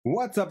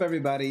What's up,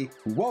 everybody?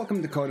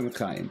 Welcome to Coding with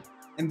Chaim.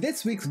 In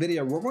this week's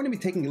video, we're going to be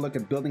taking a look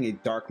at building a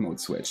dark mode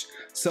switch.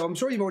 So I'm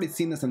sure you've already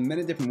seen this on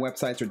many different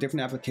websites or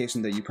different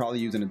applications that you probably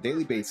use on a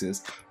daily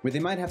basis, where they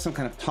might have some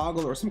kind of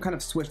toggle or some kind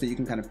of switch that you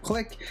can kind of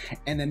click,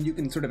 and then you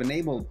can sort of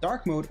enable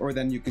dark mode, or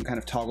then you can kind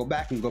of toggle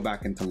back and go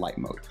back into light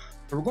mode.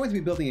 So we're going to be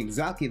building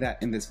exactly that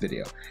in this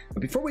video.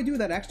 But before we do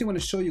that, I actually want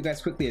to show you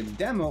guys quickly a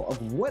demo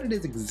of what it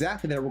is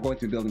exactly that we're going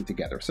to be building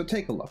together. So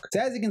take a look.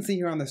 So as you can see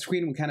here on the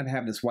screen, we kind of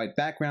have this white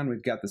background.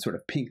 We've got this sort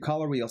of pink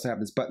color. We also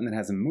have this button that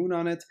has a moon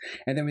on it.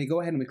 And then we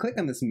go ahead and we click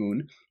on this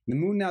moon. The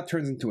moon now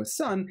turns into a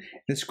sun.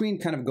 The screen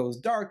kind of goes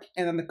dark,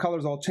 and then the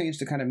colors all change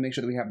to kind of make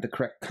sure that we have the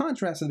correct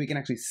contrast so that we can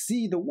actually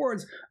see the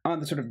words on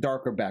the sort of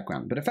darker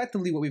background. But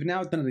effectively, what we've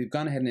now done is we've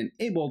gone ahead and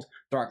enabled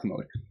dark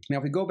mode. Now,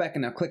 if we go back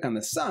and now click on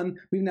the sun,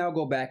 we now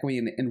go back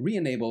and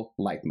re-enable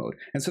light mode.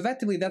 And so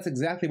effectively, that's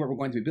exactly what we're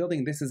going to be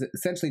building. This is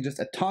essentially just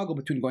a toggle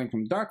between going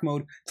from dark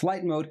mode to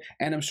light mode,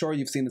 and I'm sure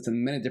you've seen this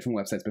in many different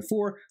websites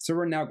before. So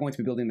we're now going to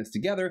be building this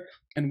together,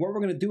 and what we're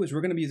going to do is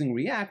we're going to be using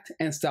React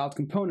and styled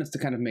components to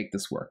kind of make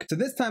this work. So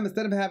this time,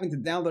 instead of having to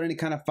download any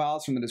kind of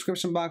files from the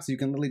description box, you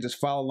can literally just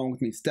follow along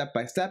with me step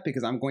by step,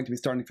 because I'm going to be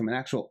starting from an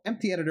actual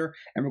empty editor,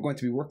 and we're going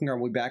to be working our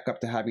way back up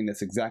to having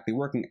this exactly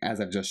working as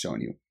I've just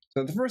shown you.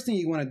 So the first thing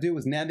you want to do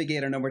is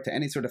navigate on over to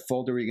any sort of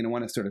folder you're going to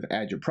want to sort of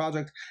add your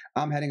project.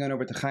 I'm heading on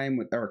over to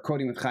Chaim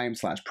Coding with Chaim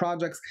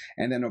 /projects,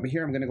 and then over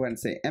here I'm going to go ahead and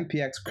say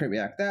npx create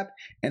react app,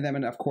 and then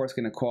I'm of course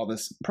going to call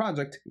this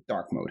project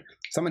dark mode.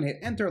 So I'm going to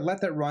hit enter, let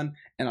that run,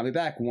 and I'll be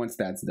back once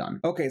that's done.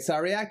 Okay, so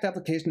our React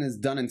application is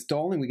done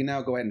installing. We can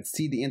now go ahead and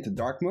cd into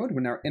dark mode. We're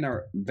now in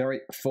our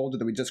very folder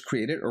that we just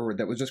created, or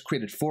that was just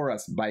created for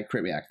us by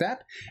create react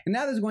app. And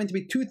now there's going to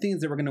be two things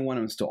that we're going to want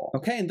to install.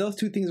 Okay, and those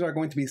two things are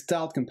going to be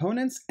styled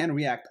components and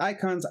React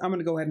icons. I'm going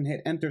to go ahead and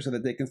hit enter so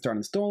that they can start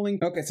installing.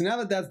 Okay, so now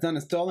that that's done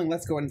installing,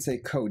 let's go ahead and say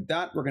code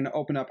dot. We're going to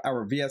open up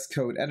our VS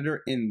Code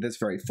editor in this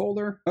very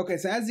folder. Okay,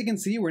 so as you can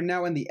see, we're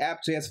now in the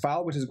app.js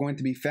file, which is going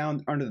to be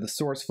found under the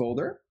source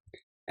folder.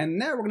 And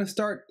now we're going to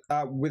start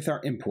with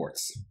our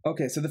imports.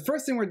 Okay, so the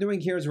first thing we're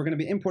doing here is we're going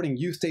to be importing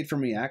useState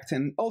from React.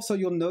 And also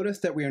you'll notice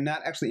that we are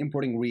not actually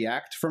importing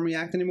React from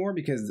React anymore,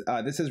 because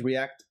this is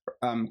React,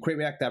 Create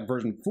React App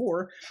version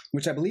 4,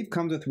 which I believe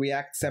comes with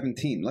React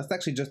 17. Let's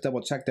actually just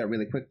double check that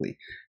really quickly.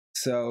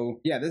 So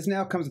yeah, this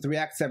now comes with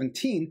React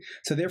 17.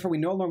 So therefore, we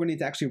no longer need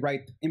to actually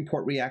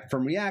import React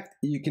from React.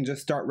 You can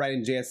just start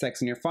writing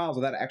JSX in your files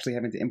without actually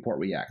having to import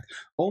React.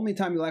 Only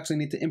time you'll actually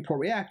need to import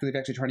React is if you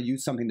actually try to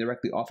use something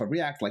directly off of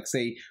React, like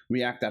say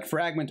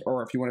React.fragment,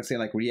 or if you want to say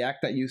like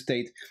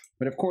React.useState.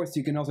 But of course,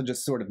 you can also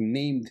just sort of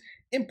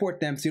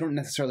import them, so you don't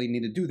necessarily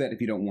need to do that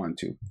if you don't want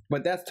to.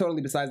 But that's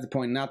totally besides the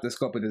point, not the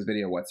scope of this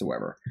video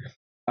whatsoever.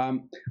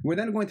 We're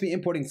then going to be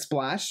importing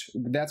Splash.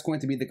 That's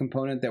going to be the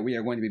component that we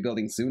are going to be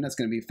building soon. That's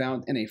going to be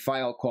found in a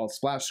file called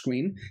Splash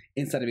Screen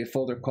inside of a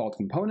folder called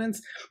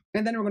Components.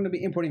 And then we're going to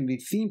be importing the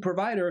theme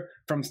provider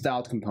from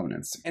styled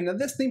components. And now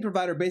this theme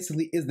provider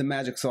basically is the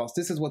magic sauce.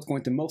 This is what's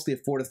going to mostly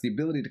afford us the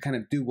ability to kind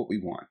of do what we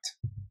want.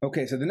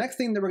 Okay, so the next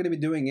thing that we're going to be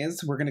doing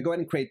is we're going to go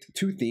ahead and create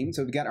two themes.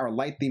 So we've got our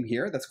light theme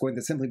here. That's going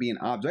to simply be an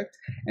object.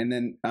 And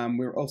then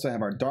we also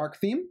have our dark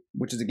theme,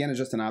 which is again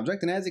just an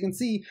object. And as you can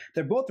see,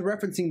 they're both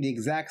referencing the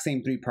exact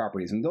same three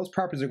properties. And those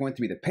properties are going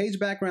to be the page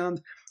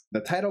background,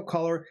 the title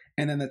color,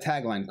 and then the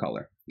tagline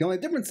color. The only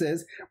difference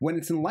is when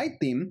it's in light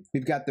theme,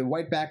 we've got the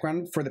white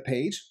background for the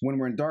page. When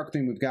we're in dark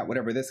theme, we've got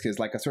whatever this is,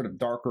 like a sort of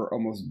darker,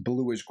 almost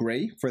bluish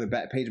gray for the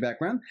page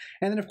background.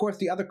 And then of course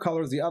the other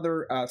colors, the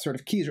other sort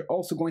of keys are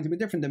also going to be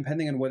different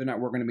depending on whether or not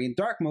we're going to be in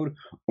dark mode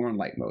or in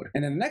light mode.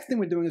 And then the next thing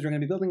we're doing is we're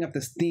going to be building up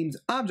this themes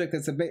object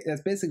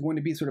that's basically going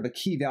to be sort of a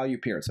key value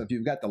pair. So if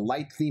you've got the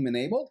light theme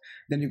enabled,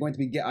 then you're going to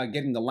be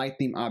getting the light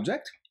theme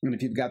object. And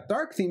if you've got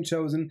dark theme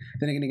chosen,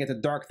 then you're going to get the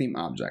dark theme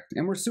object.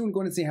 And we're soon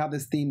going to see how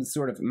this theme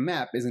sort of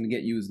map is going to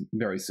get used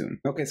very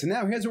soon. Okay, so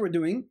now here's what we're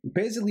doing.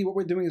 Basically what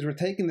we're doing is we're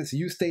taking this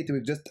useState that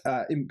we've just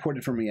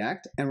imported from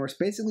React, and we're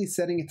basically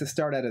setting it to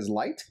start out as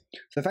light.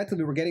 So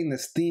effectively we're getting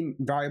this theme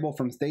variable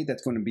from state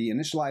that's going to be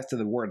initialized to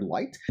the word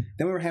light.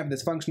 Then we have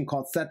this function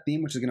called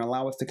setTheme, which is going to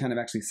allow us to kind of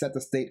actually set the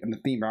state of the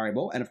theme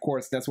variable. And of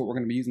course, that's what we're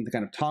going to be using to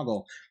kind of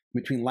toggle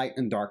between light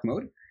and dark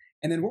mode.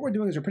 And then what we're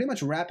doing is we're pretty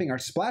much wrapping our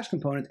Splash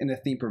component in a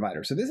theme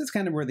provider. So this is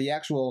kind of where the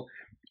actual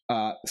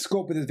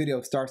scope of this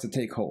video starts to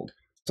take hold.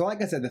 So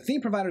like I said, the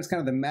theme provider is kind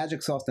of the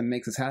magic sauce that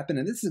makes this happen,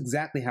 and this is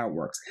exactly how it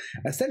works.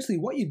 Essentially,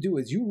 what you do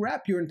is you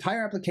wrap your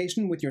entire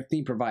application with your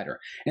theme provider,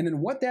 and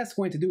then what that's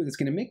going to do is it's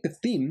going to make the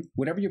theme,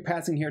 whatever you're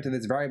passing here to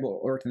this variable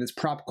or to this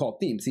prop called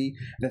theme. See,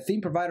 the theme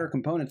provider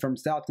component from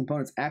styled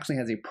components actually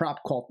has a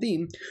prop called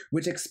theme,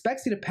 which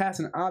expects you to pass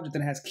an object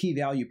that has key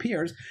value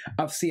pairs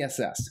of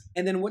CSS.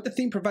 And then what the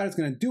theme provider is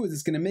going to do is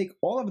it's going to make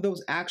all of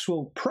those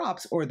actual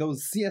props or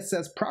those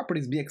CSS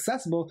properties be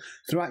accessible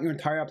throughout your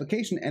entire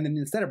application, and then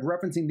instead of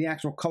referencing the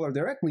actual color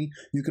directly,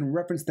 you can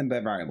reference them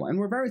by variable. And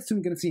we're very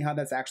soon going to see how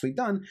that's actually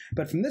done.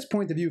 But from this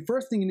point of view,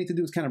 first thing you need to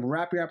do is kind of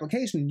wrap your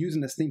application using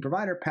this theme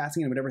provider,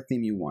 passing in whatever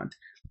theme you want.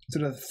 So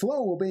the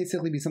flow will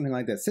basically be something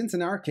like this. Since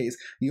in our case,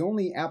 the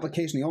only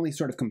application, the only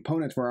sort of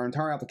component for our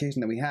entire application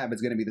that we have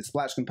is going to be the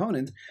Splash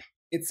component,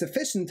 it's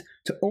sufficient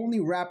to only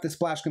wrap the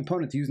splash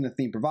component using the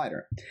theme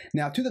provider.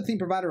 Now, to the theme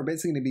provider, we're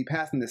basically going to be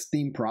passing this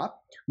theme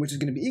prop, which is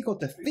going to be equal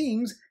to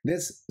themes,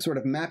 this sort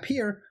of map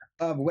here,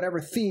 of whatever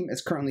theme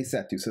is currently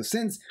set to. So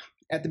since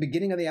at the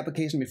beginning of the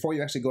application, before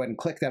you actually go ahead and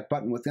click that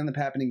button, what's going to end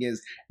up happening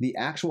is the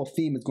actual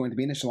theme is going to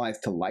be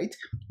initialized to light.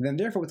 Then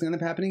therefore, what's going to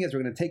end up happening is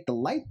we're going to take the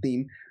light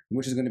theme,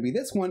 which is going to be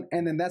this one,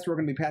 and then that's what we're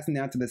going to be passing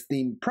down to this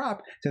theme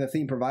prop, to the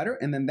theme provider,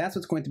 and then that's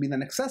what's going to be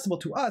then accessible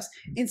to us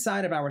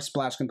inside of our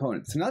splash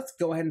component. So now let's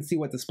go ahead and see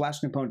what the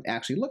splash component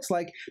actually looks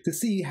like to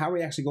see how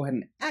we actually go ahead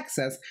and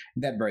access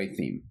that very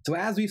theme. So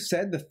as we've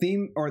said, the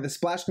theme or the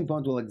splash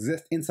component will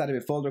exist inside of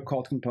a folder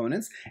called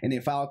components in a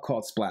file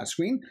called splash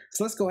screen.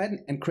 So let's go ahead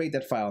and create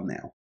that file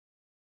now.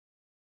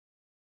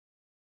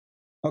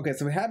 Okay,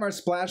 so we have our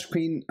splash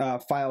screen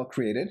file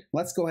created.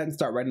 Let's go ahead and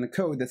start writing the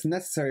code that's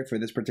necessary for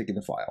this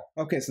particular file.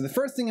 Okay, so the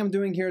first thing I'm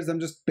doing here is I'm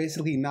just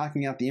basically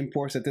knocking out the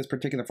imports that this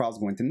particular file is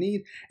going to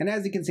need. And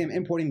as you can see, I'm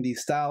importing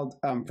these styled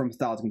from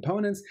styled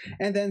components.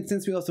 And then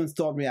since we also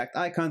installed React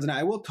icons, and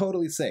I will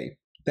totally say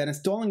that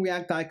installing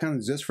React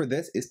icons just for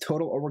this is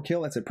total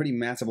overkill. It's a pretty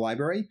massive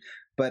library,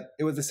 but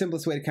it was the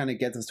simplest way to kind of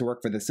get this to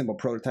work for this simple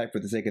prototype for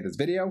the sake of this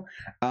video.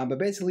 But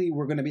basically,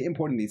 we're going to be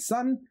importing the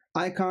sun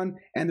icon,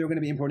 and they're going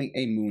to be importing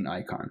a moon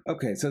icon.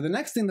 Okay, so the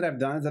next thing that I've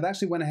done is I've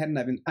actually went ahead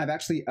and I've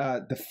actually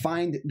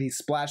defined the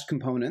splash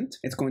component.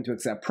 It's going to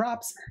accept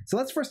props. So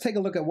let's first take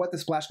a look at what the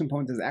splash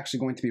component is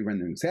actually going to be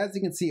rendering. So as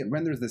you can see, it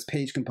renders this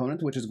page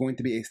component, which is going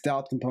to be a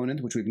styled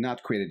component, which we've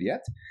not created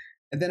yet.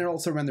 And then it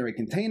also renders a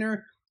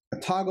container, a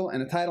toggle,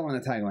 and a title, and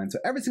a tagline. So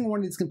every single one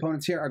of these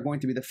components here are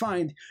going to be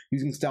defined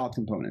using styled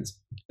components.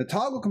 The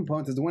toggle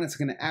component is the one that's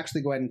going to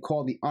actually go ahead and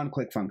call the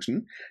onClick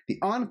function. The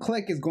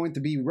onClick is going to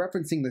be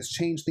referencing this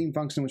change theme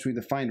function, which we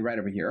defined right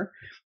over here.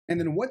 And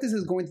then what this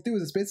is going to do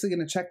is it's basically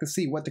going to check to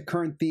see what the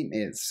current theme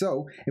is.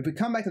 So if we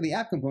come back to the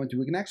app component,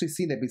 we can actually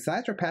see that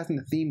besides we're passing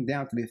the theme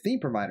down to the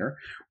theme provider,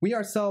 we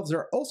ourselves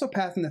are also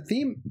passing the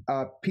theme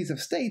piece of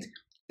state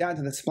down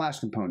to the splash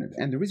component.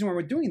 And the reason why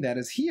we're doing that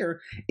is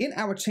here in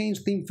our change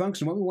theme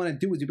function, what we want to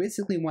do is we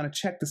basically want to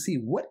check to see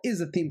what is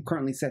the theme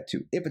currently set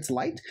to. If it's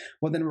light,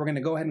 well then we're going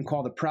to go ahead and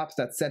call the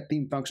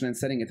props.setTheme function and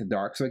setting it to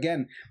dark. So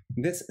again,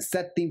 this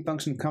set theme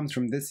function comes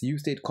from this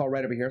useState call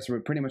right over here. So we're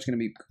pretty much going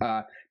to be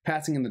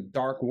passing in the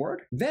dark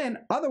word. Then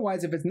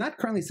otherwise, if it's not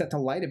currently set to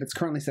light, if it's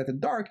currently set to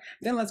dark,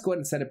 then let's go ahead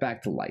and set it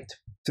back to light.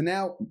 So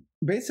now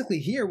basically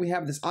here we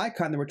have this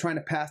icon that we're trying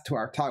to pass to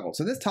our toggle.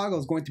 So this toggle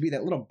is going to be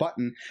that little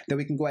button that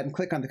we can go ahead and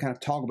click on to kind of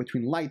toggle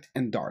between light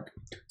and dark.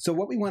 So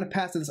what we want to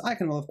pass to this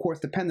icon will of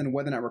course depend on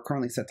whether or not we're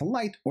currently set to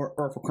light or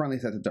if we're currently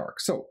set to dark.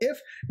 So if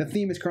the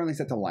theme is currently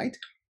set to light,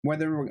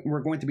 whether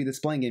we're going to be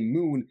displaying a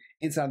moon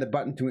inside the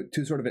button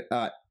to sort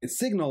of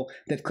signal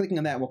that clicking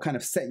on that will kind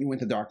of set you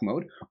into dark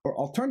mode, or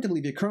alternatively,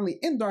 if you're currently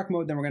in dark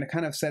mode, then we're going to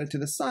kind of set it to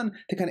the sun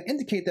to kind of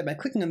indicate that by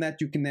clicking on that,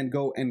 you can then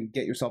go and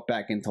get yourself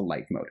back into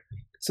light mode.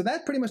 So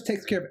that pretty much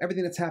takes care of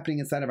everything that's happening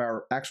inside of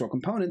our actual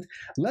component.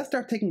 Let's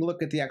start taking a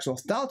look at the actual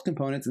styled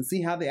components and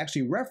see how they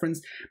actually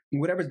reference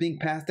whatever's being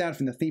passed down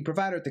from the theme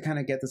provider to kind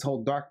of get this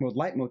whole dark mode,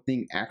 light mode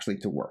thing actually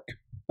to work.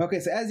 Okay,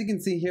 so as you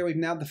can see here, we've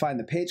now defined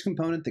the page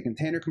component, the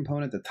container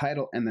component, the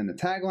title, and then the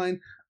tagline.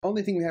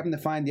 Only thing we haven't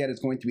defined yet is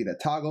going to be the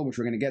toggle, which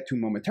we're going to get to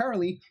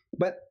momentarily,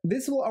 but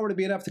this will already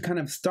be enough to kind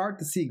of start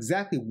to see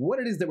exactly what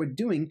it is that we're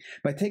doing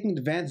by taking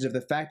advantage of the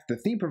fact that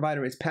the theme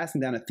provider is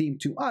passing down a theme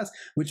to us,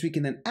 which we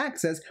can then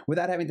access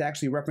without having to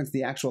actually reference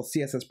the actual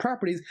CSS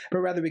properties, but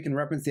rather we can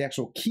reference the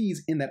actual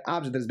keys in that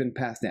object that has been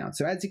passed down.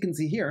 So as you can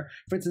see here,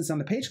 for instance, on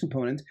the page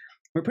component,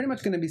 we're pretty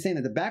much going to be saying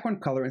that the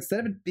background color,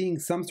 instead of it being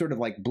some sort of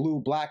like blue,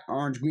 black,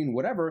 orange, green,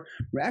 whatever,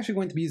 we're actually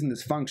going to be using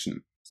this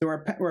function. So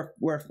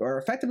we're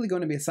effectively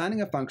going to be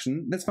assigning a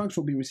function. This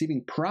function will be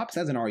receiving props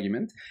as an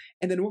argument.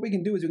 And then what we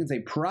can do is we can say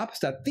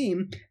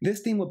props.theme. This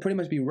theme will pretty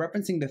much be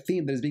referencing the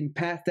theme that is being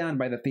passed down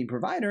by the theme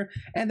provider.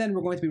 And then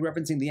we're going to be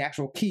referencing the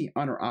actual key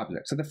on our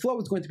object. So the flow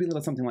is going to be a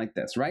little something like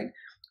this, right?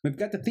 We've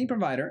got the theme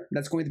provider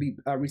that's going to be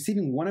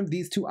receiving one of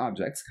these two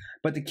objects,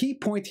 but the key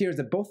point here is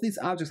that both these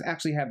objects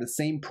actually have the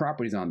same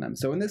properties on them.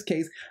 So in this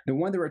case, the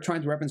one that we're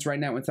trying to reference right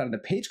now inside of the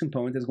page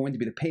component is going to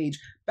be the page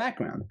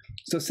background.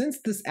 So since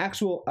this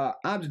actual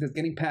object is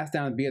getting passed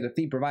down via the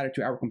theme provider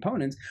to our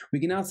components,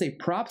 we can now say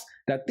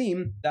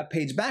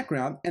props.theme.page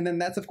background, and then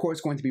that's of course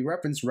going to be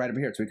referenced right over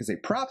here. So we can say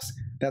props,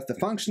 that's the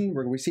function,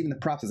 we're receiving the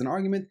props as an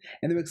argument,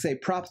 and then we can say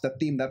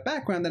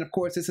props.theme.background, then of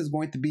course this is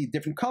going to be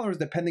different colors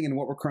depending on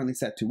what we're currently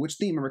set to, which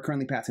theme we're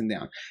currently passing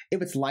down.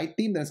 If it's light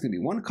theme, then it's going to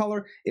be one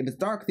color. If it's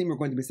dark theme, we're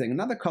going to be saying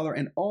another color,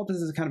 and all this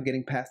is kind of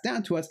getting passed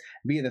down to us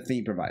via the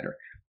theme provider.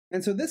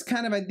 And so this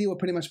kind of idea will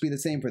pretty much be the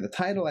same for the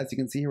title. As you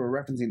can see here,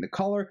 we're referencing the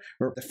color.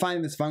 We're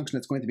defining this function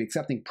that's going to be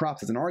accepting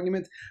props as an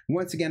argument.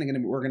 Once again,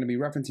 we're going to be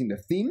referencing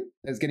the theme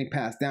that's getting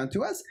passed down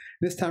to us.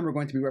 This time we're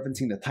going to be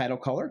referencing the title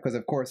color, because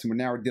of course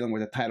we're dealing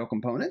with a title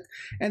component.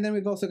 And then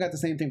we've also got the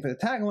same thing for the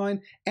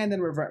tagline, and then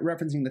we're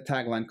referencing the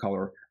tagline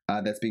color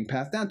that's being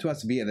passed down to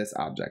us via this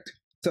object.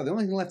 So the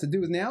only thing left to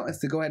do now is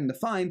to go ahead and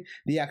define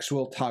the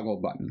actual toggle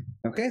button.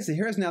 Okay, so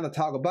here's now the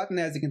toggle button.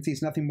 As you can see,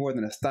 it's nothing more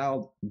than a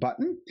styled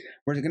button.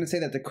 We're going to say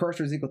that the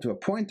cursor is equal to a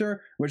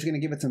pointer. We're just going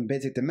to give it some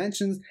basic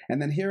dimensions.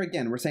 And then here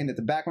again, we're saying that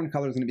the background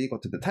color is going to be equal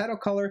to the title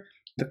color.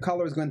 The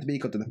color is going to be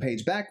equal to the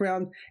page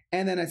background.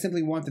 And then I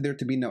simply wanted there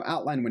to be no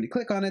outline when you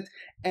click on it.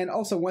 And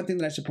also one thing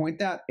that I should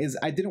point out is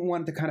I didn't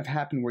want it to kind of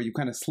happen where you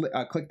kind of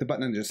click the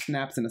button and it just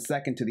snaps in a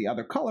second to the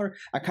other color.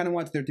 I kind of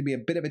wanted there to be a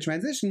bit of a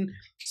transition.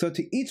 So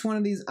to each one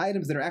of these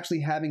items that are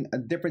actually having a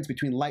difference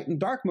between light and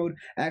dark mode,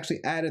 I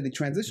actually added the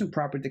transition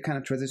property to kind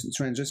of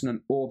transition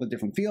on all the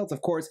different fields.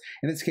 Of course,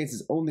 in this case,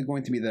 it's only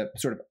going to be the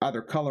sort of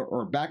other color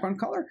or background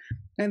color.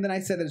 And then I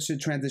said that it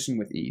should transition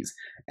with ease.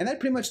 And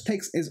that pretty much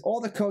is all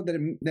the code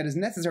that is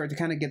necessary to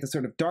kind of get the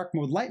sort of dark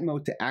mode, light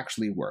mode to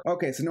actually work.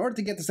 Okay, so in order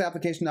to get this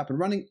application up and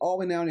running, all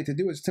we now need to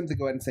do is simply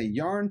go ahead and say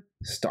yarn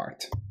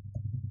start.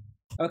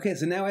 Okay,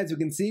 so now as you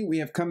can see, we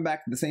have come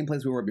back to the same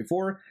place we were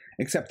before,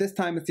 except this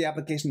time it's the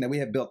application that we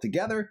have built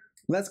together.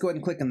 Let's go ahead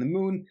and click on the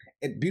moon.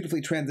 It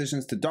beautifully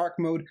transitions to dark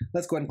mode.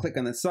 Let's go ahead and click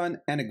on the sun,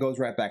 and it goes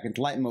right back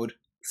into light mode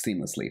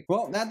seamlessly.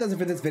 Well, that does it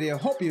for this video.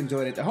 Hope you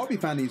enjoyed it. I hope you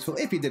found it useful.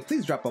 If you did,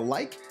 please drop a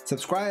like,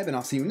 subscribe, and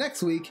I'll see you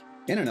next week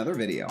in another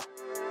video.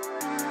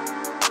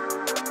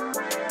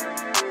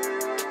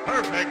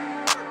 Perfect.